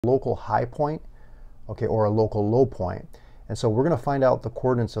local high point, okay, or a local low point. And so we're going to find out the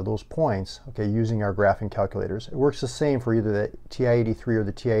coordinates of those points, okay, using our graphing calculators. It works the same for either the Ti83 or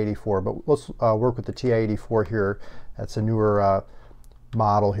the Ti84, but let's work with the Ti84 here. That's a newer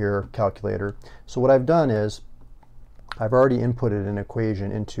model here, calculator. So what I've done is I've already inputted an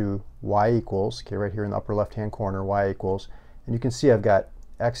equation into y equals, okay, right here in the upper left-hand corner, y equals, and you can see I've got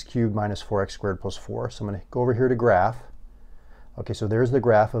x cubed minus 4x squared plus 4. So I'm going to go over here to graph. Okay, so there's the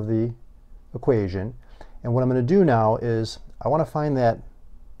graph of the equation. And what I'm going to do now is I want to find that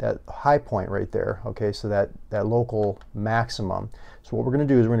high point right there, okay, so that local maximum. So what we're going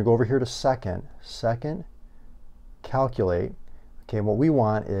to do is we're going to go over here to second, calculate. Okay, and what we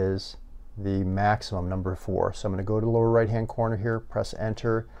want is the maximum, number 4. So I'm going to go to the lower right hand corner here, press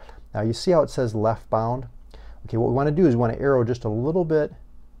enter. Now you see how it says left bound? Okay, what we want to do is we want to arrow just a little bit,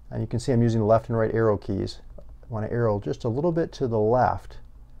 and you can see I'm using the left and right arrow keys. I want to arrow just a little bit to the left,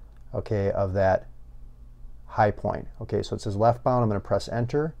 okay, of that high point. Okay, so it says left bound. I'm going to press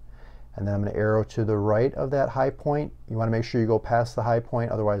enter, and then I'm going to arrow to the right of that high point. You want to make sure you go past the high point,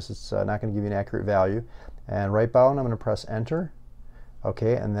 otherwise it's not going to give you an accurate value. And right bound, I'm going to press enter.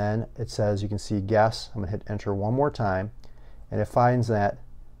 Okay, and then it says, you can see guess. I'm going to hit enter one more time, and it finds that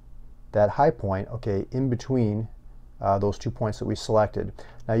high point, okay, in between those 2 points that we selected.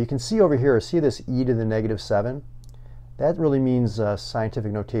 Now you can see over here, see this e to the negative 7? That really means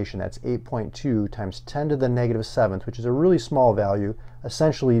scientific notation. That's 8.2 times 10 to the negative 7th, which is a really small value,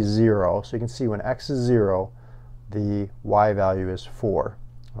 essentially 0. So you can see when x is 0, the y value is 4.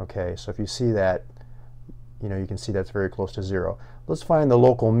 Okay, so if you see that, you know, you can see that's very close to 0. Let's find the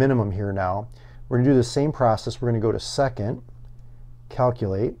local minimum here now. We're going to do the same process. We're going to go to second,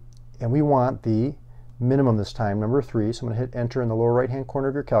 calculate, and we want the minimum this time, number 3. So I'm going to hit enter in the lower right hand corner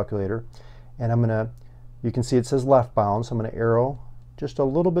of your calculator, and I'm going to, you can see it says left bound, so I'm going to arrow just a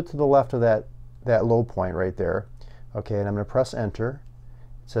little bit to the left of that low point right there. Okay, and I'm going to press enter.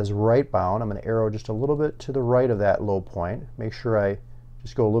 It says right bound. I'm going to arrow just a little bit to the right of that low point. Make sure I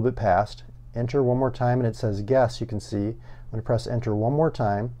just go a little bit past. Enter one more time, and it says guess. You can see I'm going to press enter one more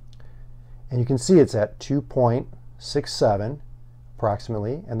time, and you can see it's at 2.67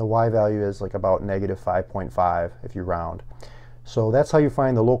 approximately, and the y value is like about negative 5.5 if you round. So that's how you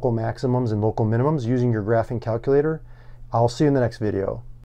find the local maximums and local minimums using your graphing calculator. I'll see you in the next video.